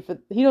want you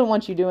He don't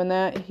want you doing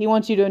that. He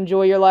wants you to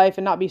enjoy your life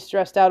and not be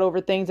stressed out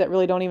over things that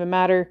really don't even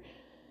matter.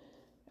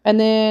 And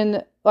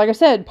then, like I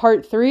said,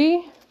 part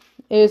 3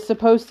 is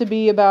supposed to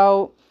be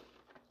about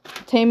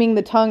taming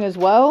the tongue as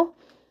well,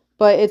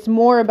 but it's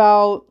more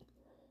about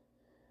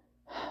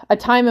a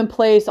time and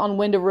place on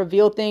when to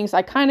reveal things.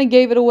 I kind of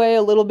gave it away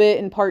a little bit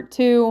in part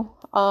 2,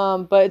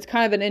 but it's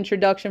kind of an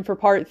introduction for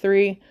part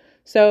 3.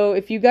 So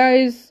if you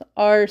guys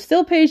are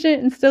still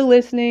patient and still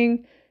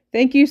listening,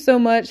 thank you so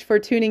much for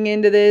tuning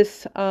into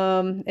this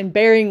and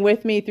bearing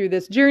with me through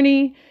this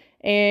journey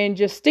and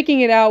just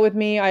sticking it out with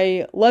me.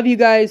 I love you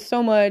guys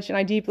so much, and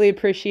I deeply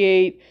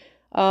appreciate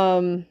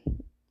the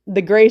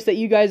grace that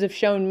you guys have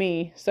shown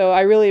me. So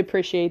I really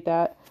appreciate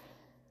that.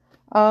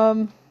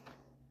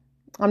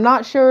 I'm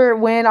not sure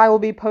when I will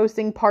be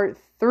posting part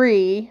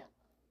 3,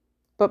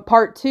 but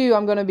part 2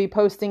 I'm going to be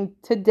posting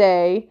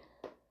today.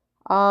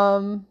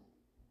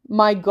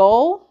 My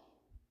goal,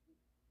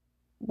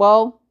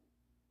 well,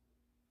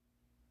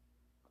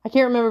 I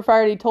can't remember if I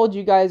already told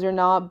you guys or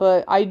not,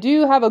 but I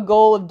do have a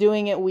goal of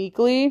doing it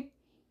weekly.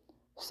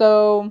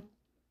 So,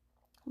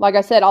 like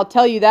I said, I'll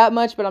tell you that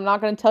much, but I'm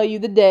not going to tell you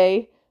the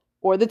day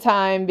or the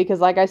time because,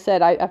 like I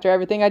said, after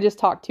everything I just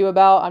talked to you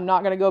about, I'm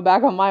not going to go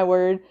back on my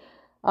word.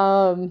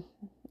 I'm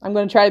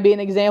going to try to be an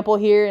example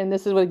here, and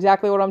this is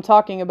exactly what I'm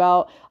talking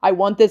about. I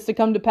want this to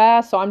come to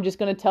pass, so I'm just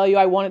going to tell you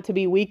I want it to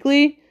be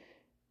weekly,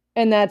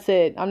 and that's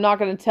it. I'm not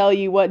going to tell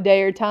you what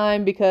day or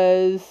time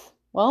because,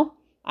 well,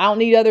 I don't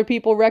need other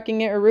people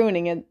wrecking it or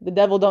ruining it. The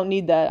devil don't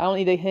need that. I don't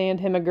need to hand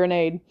him a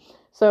grenade.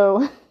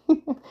 So,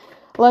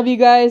 love you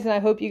guys, and I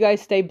hope you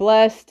guys stay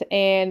blessed,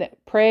 and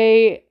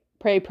pray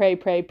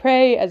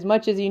as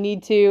much as you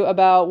need to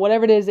about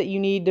whatever it is that you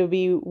need to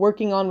be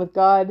working on with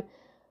God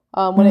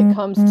when it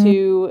comes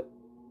to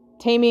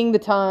taming the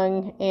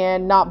tongue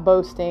and not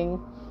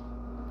boasting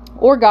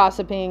or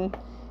gossiping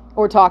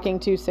or talking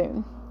too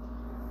soon.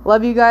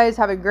 Love you guys.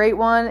 Have a great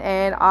one,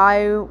 and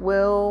I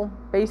will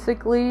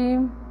basically,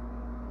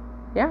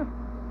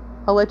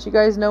 I'll let you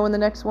guys know when the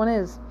next one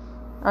is.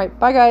 All right,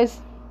 bye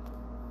guys.